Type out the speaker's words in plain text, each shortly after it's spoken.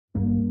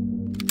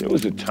There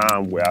was a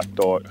time where I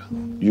thought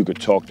you could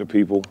talk to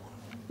people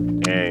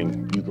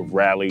and you could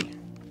rally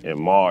and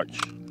march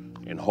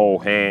and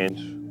hold hands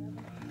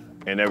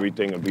and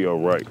everything would be all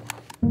right.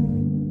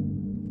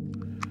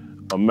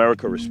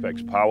 America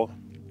respects power.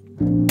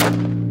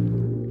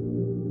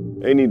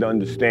 They need to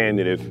understand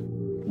that if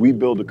we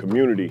build a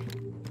community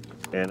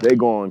and they're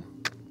going to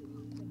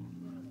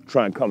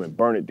try and come and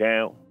burn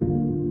down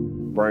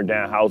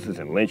houses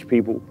and lynch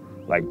people,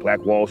 like Black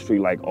Wall Street,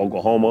 like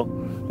Oklahoma,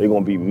 they're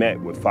going to be met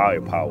with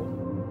firepower.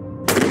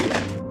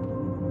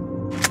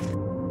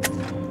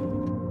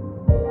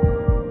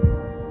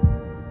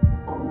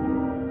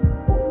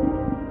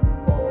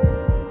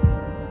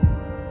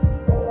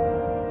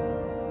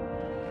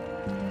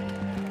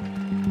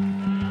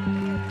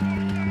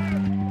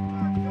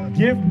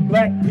 Give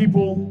black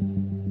people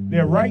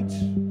their rights,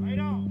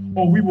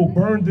 or we will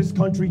burn this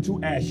country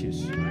to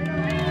ashes.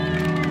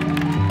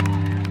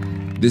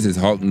 This is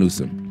Hawk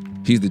Newsom.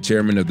 He's the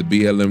chairman of the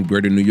BLM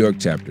Greater New York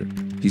chapter.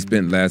 He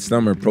spent last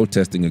summer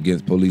protesting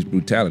against police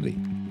brutality.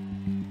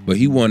 But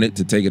he wanted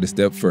to take it a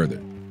step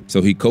further.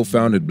 So he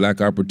co-founded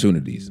Black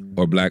Opportunities,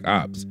 or Black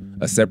Ops,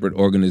 a separate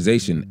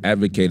organization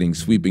advocating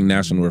sweeping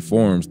national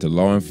reforms to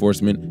law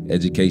enforcement,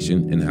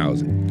 education, and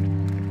housing.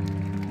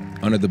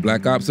 Under the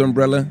Black Ops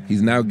umbrella,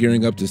 he's now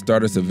gearing up to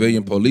start a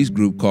civilian police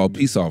group called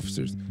Peace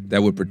Officers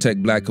that would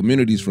protect black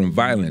communities from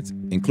violence,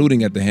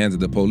 including at the hands of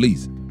the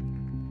police.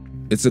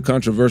 It's a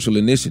controversial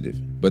initiative,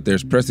 but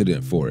there's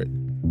precedent for it.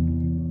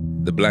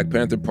 The Black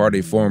Panther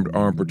Party formed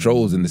armed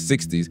patrols in the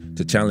 60s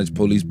to challenge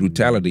police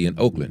brutality in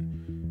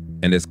Oakland.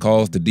 And as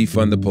calls to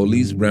defund the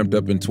police ramped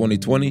up in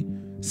 2020,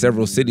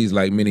 several cities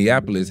like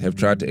Minneapolis have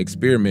tried to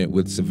experiment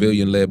with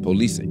civilian-led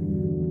policing.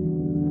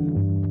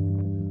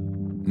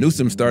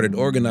 Newsom started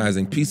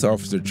organizing peace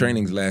officer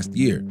trainings last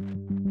year.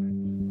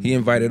 He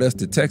invited us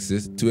to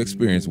Texas to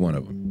experience one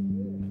of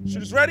them.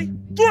 Shooters ready?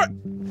 Throw it!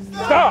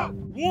 Stop!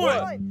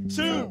 1,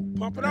 2,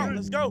 pump it out,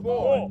 let's go.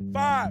 4,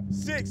 5,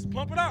 6,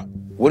 pump it out.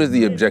 What is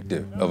the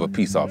objective of a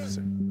peace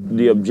officer?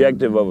 The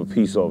objective of a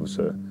peace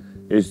officer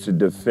is to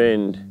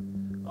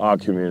defend our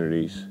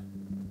communities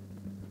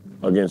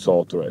against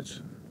all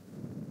threats,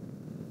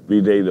 be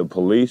they the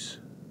police,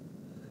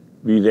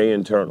 be they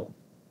internal.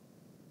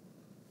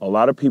 A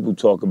lot of people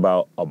talk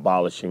about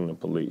abolishing the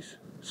police.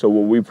 So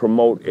what we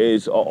promote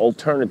is an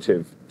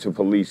alternative to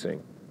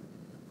policing,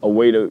 a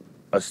way to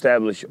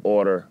establish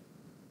order,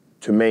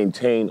 to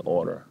maintain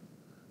order.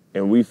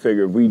 And we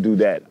figure if we do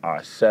that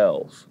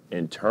ourselves,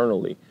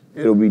 internally,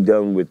 it'll be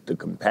done with the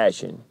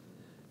compassion,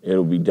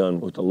 it'll be done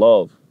with the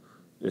love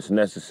that's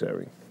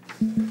necessary.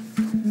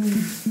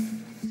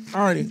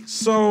 Alrighty,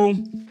 so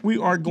we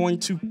are going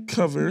to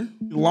cover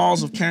the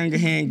laws of carrying a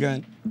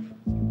handgun.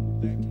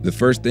 The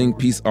first thing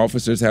peace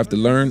officers have to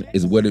learn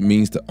is what it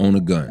means to own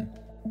a gun.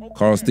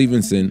 Carl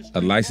Stevenson,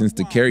 a licensed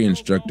to carry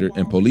instructor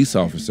and police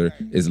officer,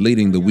 is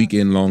leading the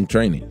weekend-long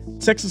training.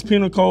 Texas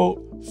Penal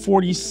Code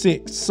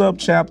 46,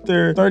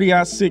 subchapter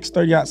 30-6,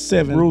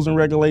 30-7, rules and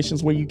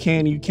regulations where you can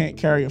and you can't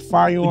carry a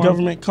firearm. The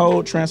government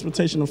code,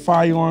 transportation of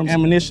firearms,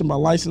 ammunition by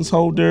license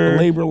holder,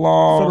 labor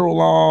law, federal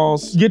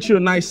laws. Get you a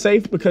nice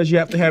safe because you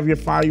have to have your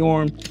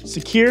firearm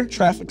secure.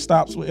 Traffic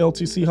stops with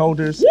LTC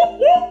holders.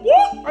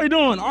 How you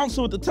doing?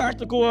 Also with the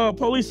Tactical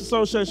Police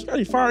Association. Got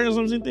any firearms,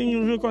 anything in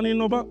your vehicle I need to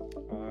know about?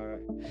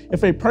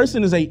 If a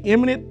person is an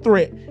imminent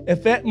threat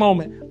at that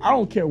moment, I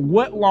don't care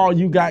what law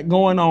you got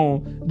going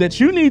on, that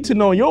you need to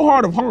know in your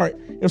heart of heart,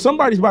 if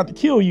somebody's about to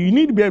kill you, you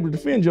need to be able to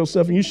defend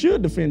yourself, and you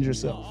should defend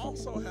yourself. I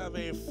also have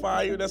a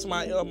fire, that's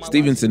my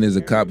Stevenson is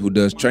a cop who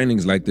does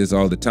trainings like this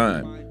all the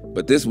time,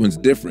 but this one's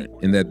different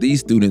in that these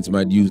students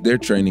might use their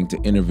training to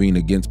intervene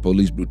against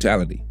police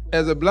brutality.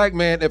 As a black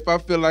man, if I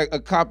feel like a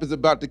cop is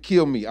about to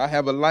kill me, I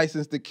have a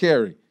license to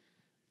carry.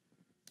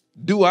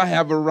 Do I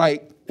have a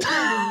right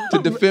to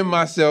defend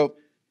myself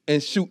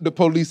and shoot the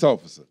police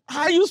officer?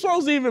 How you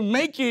supposed to even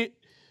make it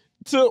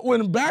to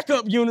when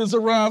backup units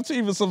arrive to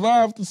even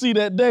survive to see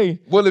that day?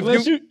 Well,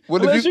 unless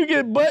you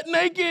get butt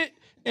naked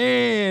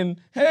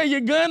and have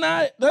your gun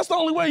out, that's the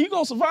only way you're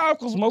gonna survive,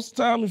 because most of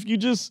the time if you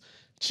just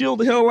chill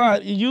the hell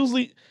out, it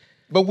usually,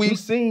 but we've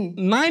seen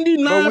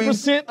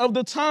 99% of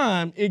the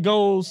time it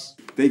goes.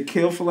 They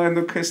killed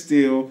Philando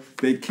Castile,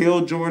 they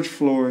killed George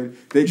Floyd,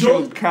 they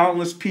killed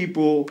countless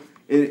people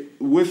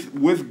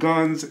with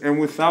guns and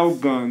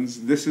without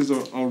guns. This is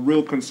a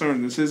real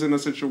concern. This isn't a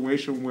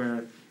situation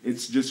where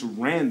it's just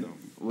random,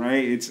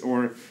 right?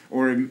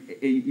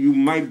 You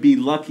might be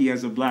lucky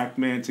as a black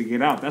man to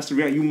get out. That's the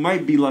reality. You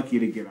might be lucky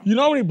to get out. You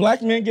know how many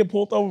black men get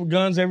pulled over with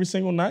guns every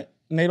single night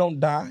and they don't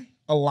die?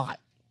 A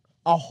lot.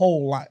 A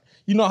whole lot.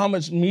 You know how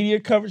much media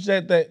coverage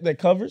that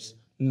covers?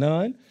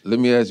 None. Let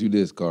me ask you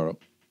this, Carl.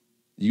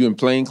 You in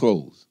plain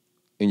clothes,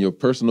 in your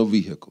personal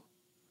vehicle.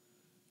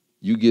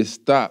 You get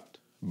stopped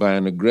by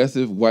an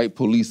aggressive white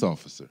police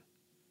officer.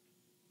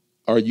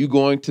 Are you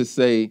going to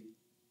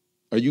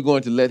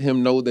let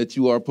him know that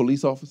you are a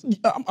police officer?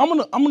 I'm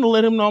gonna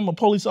let him know I'm a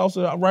police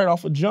officer right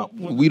off a jump.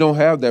 We don't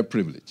have that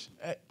privilege.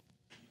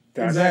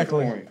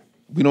 Exactly.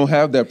 We don't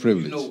have that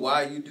privilege. You know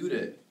why you do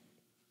that?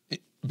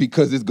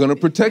 because it's gonna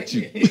protect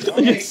you.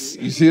 Yes.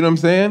 You see what I'm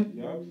saying?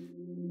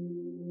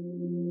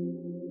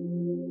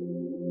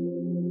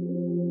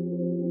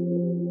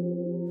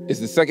 It's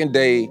the second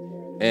day,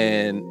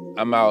 and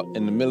I'm out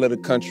in the middle of the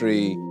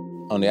country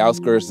on the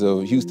outskirts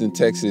of Houston,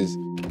 Texas,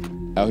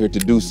 out here to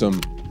do some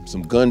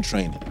gun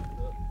training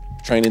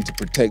to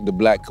protect the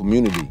black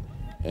community.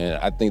 And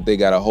I think they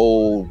got a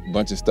whole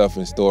bunch of stuff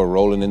in store,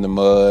 rolling in the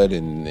mud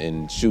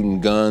and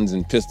shooting guns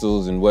and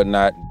pistols and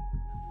whatnot.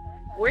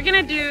 We're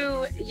gonna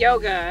do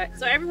yoga.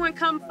 So everyone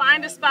come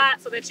find a spot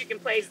so that you can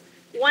place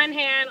one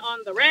hand on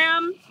the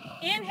rim.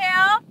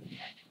 Inhale,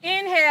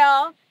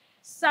 inhale,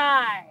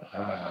 sigh.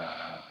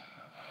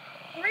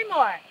 3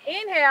 more.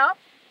 Inhale,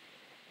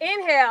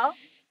 inhale.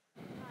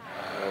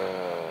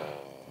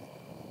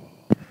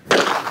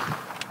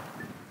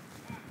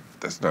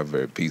 That's not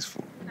very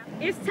peaceful.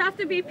 It's tough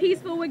to be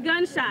peaceful with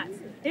gunshots.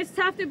 It's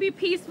tough to be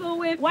peaceful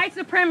with white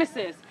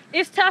supremacists.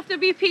 It's tough to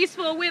be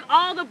peaceful with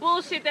all the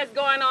bullshit that's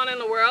going on in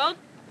the world.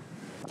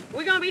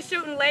 We're gonna be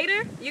shooting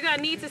later. You're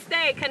gonna need to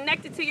stay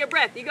connected to your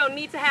breath. You're gonna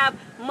need to have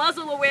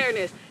muzzle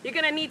awareness. You're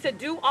gonna need to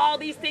do all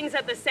these things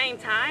at the same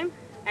time.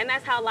 And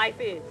that's how life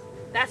is.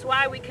 That's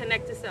why we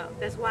connect to self.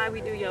 That's why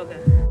we do yoga.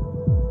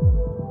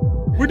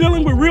 We're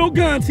dealing with real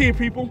guns here,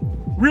 people.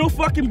 Real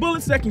fucking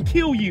bullets that can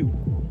kill you.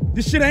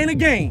 This shit ain't a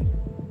game.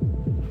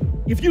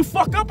 If you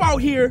fuck up out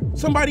here,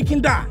 somebody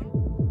can die.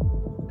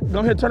 Go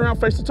ahead, turn around,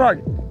 face the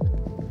target.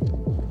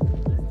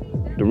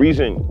 The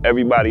reason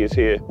everybody is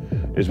here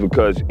is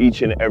because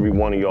each and every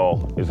one of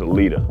y'all is a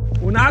leader.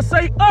 When I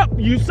say up,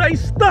 you say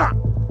stop.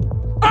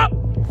 Up,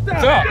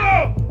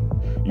 stop.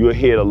 You're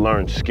here to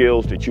learn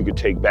skills that you could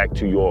take back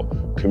to your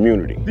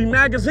community. The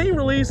magazine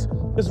release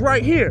is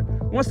right here.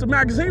 Once the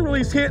magazine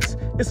release hits,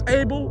 it's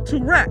able to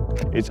rap.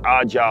 It's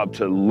our job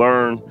to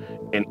learn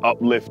and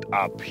uplift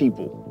our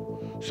people.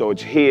 So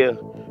it's here,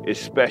 it's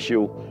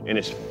special, and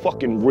it's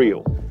fucking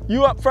real.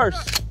 You up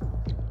first.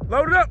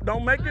 Load it up,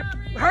 don't make it.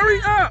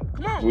 Hurry up,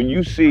 come on. When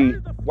you see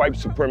white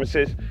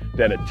supremacists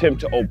that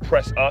attempt to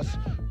oppress us,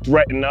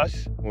 threaten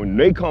us, when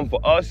they come for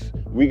us,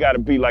 we gotta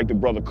be like the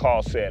brother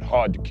Carl said,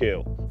 hard to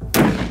kill.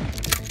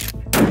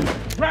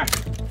 Right.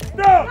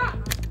 Stop.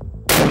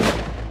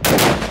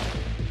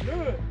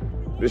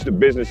 This is the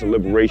business of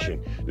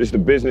liberation. This is the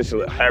business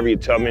of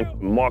Harriet Tubman,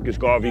 Marcus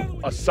Garvey,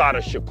 Assata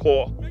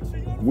Shakur.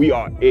 We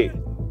are it.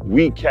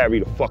 We carry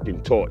the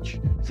fucking torch.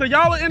 So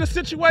y'all are in a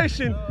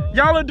situation,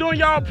 y'all are doing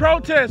y'all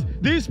protests.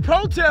 These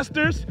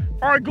protesters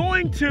are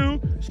going to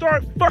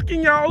start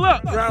fucking y'all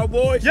up. Proud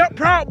Boys? Yep,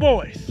 Proud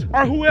Boys,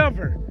 or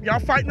whoever. Y'all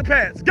fight in the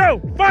past.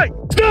 Go, fight!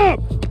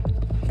 Stop!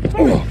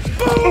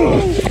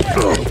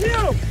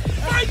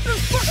 Fight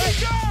this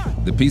fucking guy!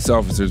 The peace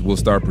officers will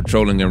start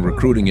patrolling and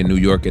recruiting in New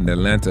York and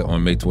Atlanta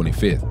on May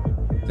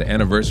 25th, the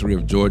anniversary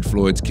of George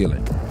Floyd's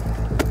killing.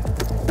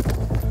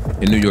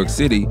 In New York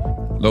City,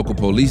 local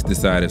police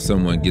decide if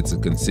someone gets a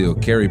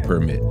concealed carry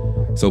permit,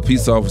 so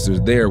peace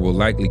officers there will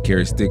likely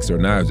carry sticks or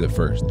knives at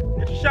first.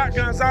 Get your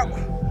shotguns out.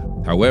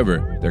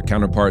 However, their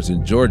counterparts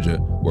in Georgia,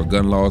 where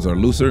gun laws are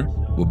looser,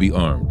 will be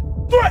armed.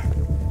 What?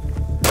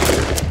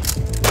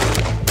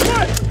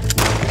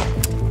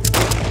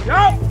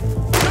 Yo!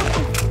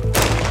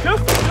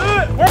 Just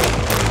good work.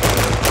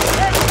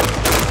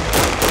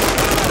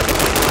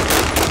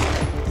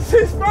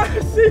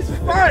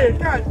 Ceasefire,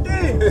 god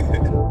damn.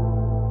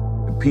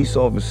 The peace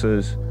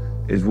officers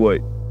is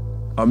what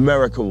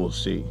America will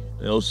see.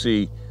 They'll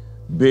see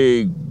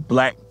big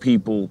black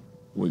people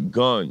with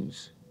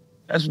guns.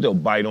 That's what they'll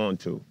bite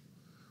onto.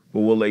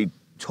 But will they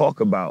talk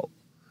about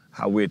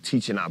how we're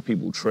teaching our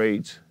people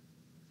trades?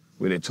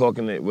 Will they talk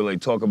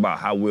about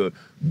how we're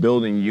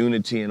building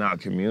unity in our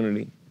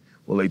community?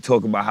 Will they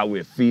talk about how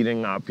we're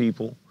feeding our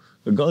people?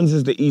 The guns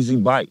is the easy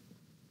bite.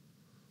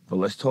 But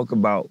let's talk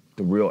about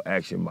the real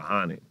action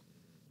behind it,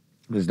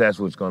 because that's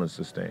what's gonna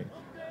sustain.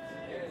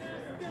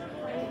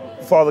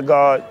 Father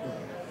God,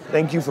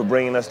 thank you for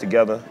bringing us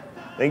together.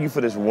 Thank you for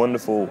this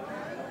wonderful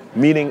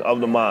meeting of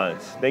the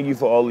minds. Thank you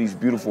for all these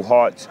beautiful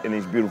hearts and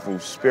these beautiful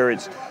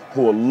spirits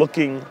who are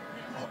looking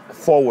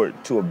forward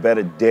to a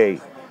better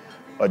day,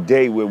 a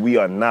day where we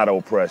are not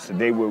oppressed, a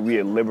day where we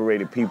are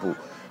liberated people.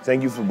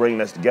 Thank you for bringing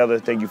us together.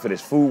 Thank you for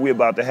this food we're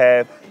about to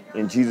have.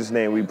 In Jesus'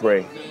 name we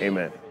pray,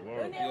 amen.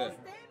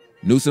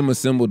 Newsom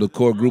assembled a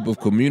core group of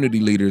community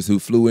leaders who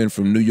flew in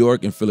from New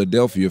York and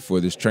Philadelphia for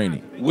this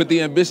training. With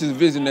the ambitious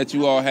vision that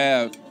you all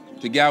have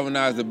to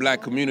galvanize the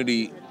black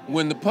community,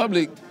 when the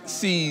public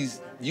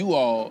sees you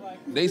all,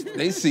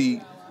 they see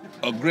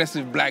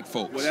aggressive black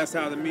folks. Well, that's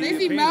how the media.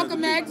 They see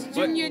Malcolm X,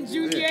 Junior,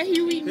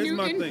 Huey Here's Newton.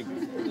 my thing.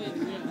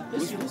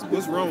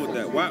 What's wrong with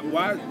that?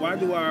 Why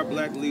do our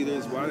black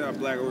leaders, why do our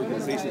black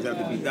organizations have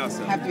to be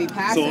docile? Have to be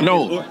passive. So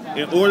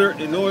in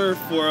order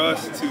for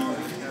us to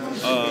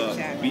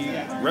be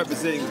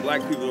representing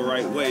black people the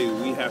right way,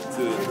 we have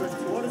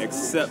to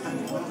accept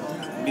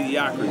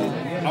mediocrity.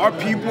 Our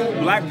people,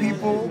 black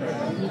people,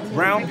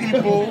 brown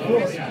people,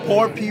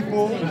 poor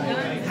people,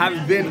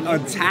 have been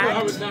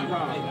attacked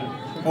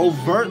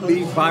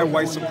overtly by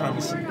white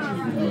supremacy.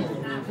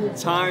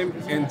 time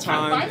and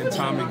time and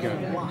time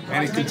again.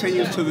 And it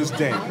continues to this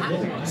day.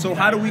 So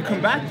how do we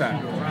combat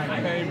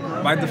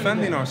that? By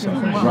defending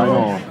ourselves. Right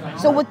on.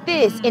 So with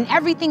this and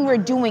everything we're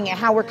doing and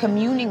how we're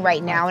communing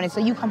right now, and so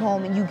you come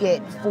home and you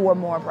get 4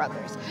 more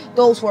brothers.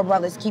 Those 4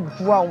 brothers keep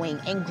growing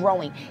and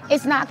growing.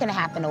 It's not gonna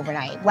happen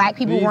overnight. Black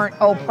people weren't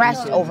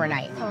oppressed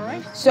overnight.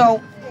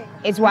 So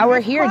it's why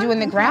we're here doing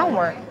the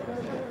groundwork.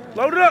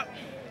 Load it up.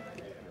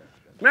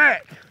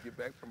 Matt.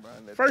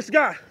 First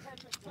guy.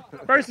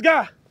 First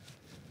guy.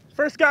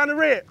 First guy in the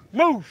red.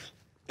 Move.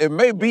 It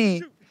may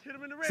be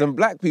some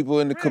black people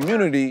in the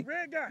community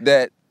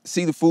that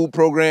see the food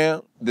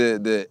program,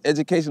 the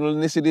educational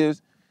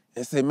initiatives,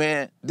 and say,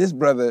 man, this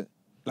brother,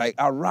 like,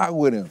 I rock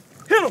with him.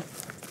 Hit him.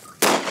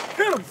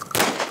 Hit him.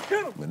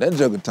 Hit him. When that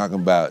joker talking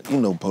about, you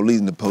know,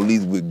 policing the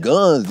police with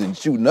guns and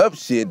shooting up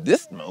shit,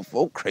 this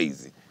motherfucker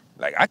crazy.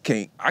 Like, I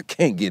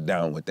can't get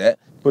down with that.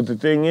 But the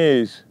thing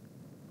is,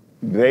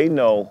 they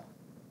know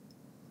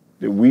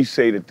that we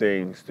say the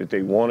things that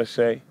they want to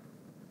say,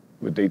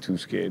 but they too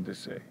scared to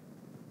say.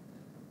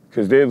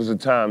 Because there was a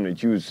time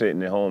that you were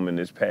sitting at home in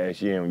this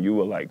past year and you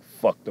were like,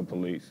 fuck the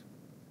police.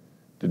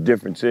 The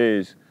difference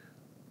is,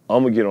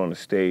 I'm gonna get on the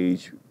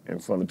stage in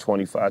front of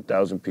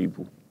 25,000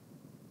 people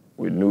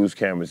with news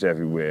cameras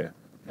everywhere,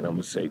 and I'm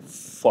gonna say,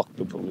 fuck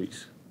the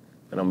police.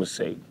 And I'm gonna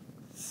say,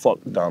 fuck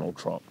Donald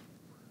Trump.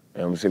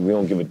 And I'm gonna say, we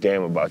don't give a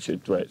damn about your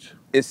threats.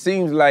 It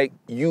seems like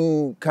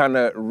you kind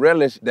of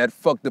relish that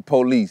fuck the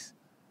police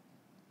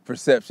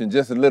perception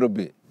just a little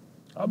bit.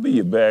 I'll be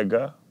your bad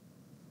guy.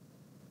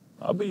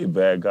 I'll be your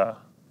bad guy.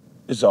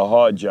 It's a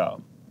hard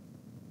job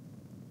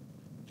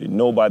that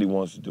nobody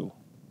wants to do,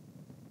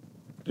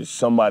 that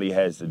somebody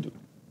has to do.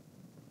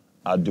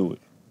 I'll do it.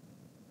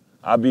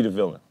 I'll be the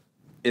villain.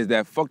 Is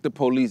that fuck the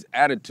police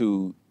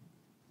attitude,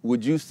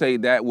 would you say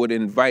that would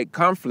invite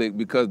conflict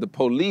because the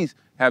police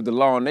have the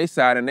law on their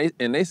side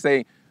and they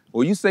say,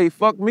 well, you say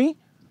fuck me?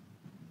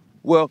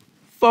 Well,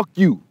 fuck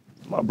you.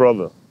 My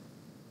brother.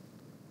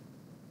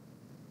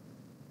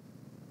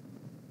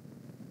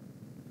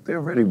 They're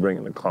already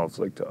bringing the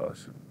conflict to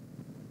us.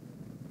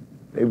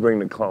 They bring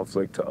the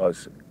conflict to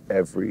us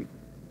every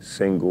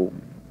single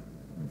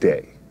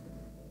day.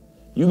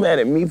 You mad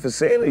at me for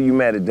saying it, or you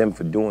mad at them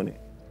for doing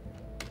it?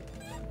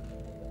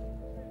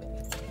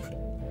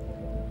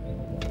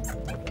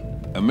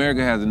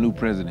 America has a new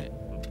president,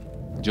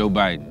 Joe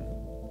Biden,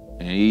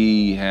 and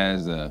he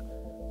has a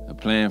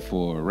plan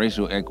for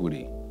racial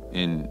equity.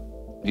 And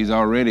he's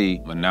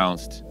already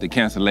announced the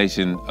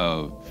cancellation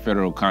of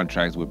federal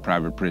contracts with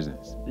private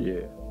prisons. Yeah.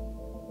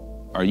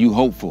 Are you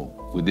hopeful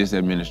with this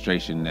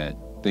administration that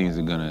things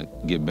are gonna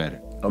get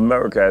better?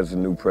 America has a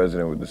new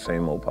president with the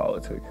same old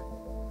politics.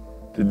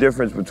 The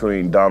difference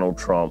between Donald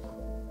Trump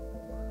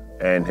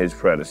and his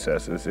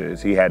predecessors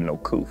is he had no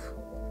coof.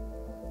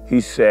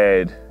 He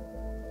said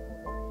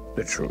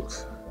the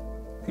truth.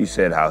 He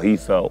said how he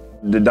felt.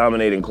 The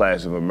dominating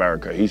class of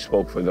America, he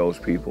spoke for those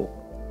people.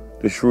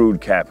 The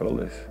shrewd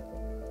capitalists,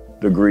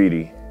 the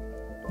greedy,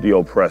 the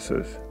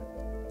oppressors.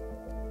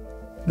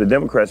 The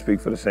Democrats speak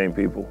for the same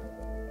people,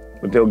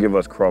 but they'll give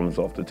us crumbs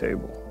off the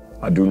table.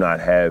 I do not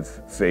have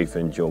faith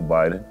in Joe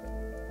Biden.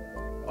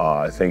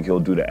 I think he'll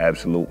do the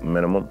absolute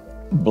minimum.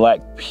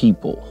 Black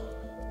people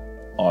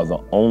are the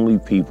only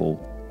people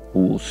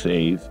who will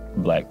save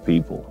black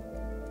people.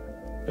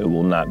 It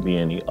will not be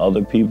any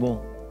other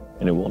people,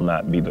 and it will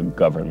not be the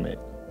government.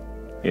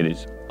 It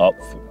is up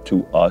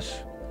to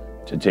us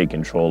to take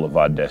control of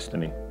our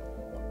destiny.